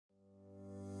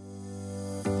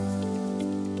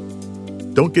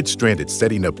Don't get stranded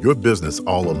setting up your business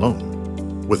all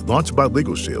alone. With Launch by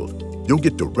LegalShield, you'll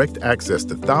get direct access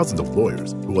to thousands of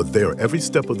lawyers who are there every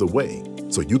step of the way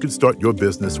so you can start your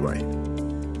business right.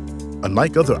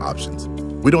 Unlike other options,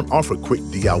 we don't offer quick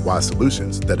DIY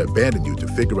solutions that abandon you to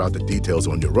figure out the details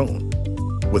on your own.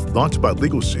 With Launch by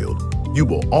LegalShield, you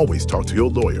will always talk to your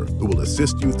lawyer who will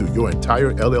assist you through your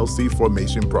entire LLC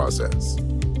formation process.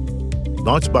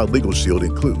 Launch by LegalShield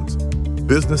includes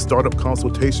business startup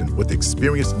consultation with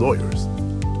experienced lawyers,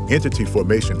 entity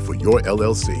formation for your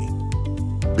LLC,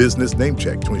 business name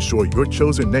check to ensure your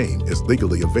chosen name is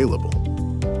legally available,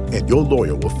 and your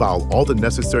lawyer will file all the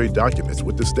necessary documents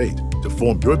with the state to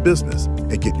form your business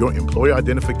and get your employer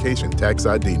identification tax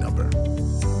ID number.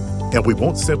 And we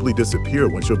won't simply disappear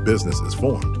once your business is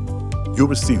formed. You'll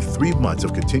receive 3 months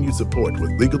of continued support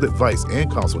with legal advice and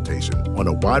consultation on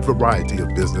a wide variety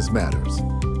of business matters.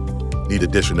 Need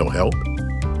additional help?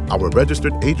 Our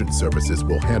registered agent services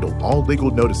will handle all legal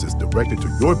notices directed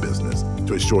to your business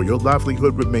to ensure your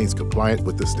livelihood remains compliant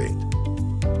with the state.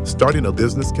 Starting a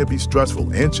business can be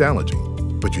stressful and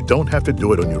challenging, but you don't have to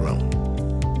do it on your own.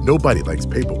 Nobody likes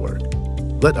paperwork.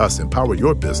 Let us empower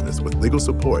your business with legal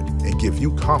support and give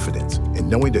you confidence in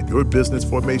knowing that your business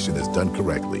formation is done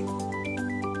correctly.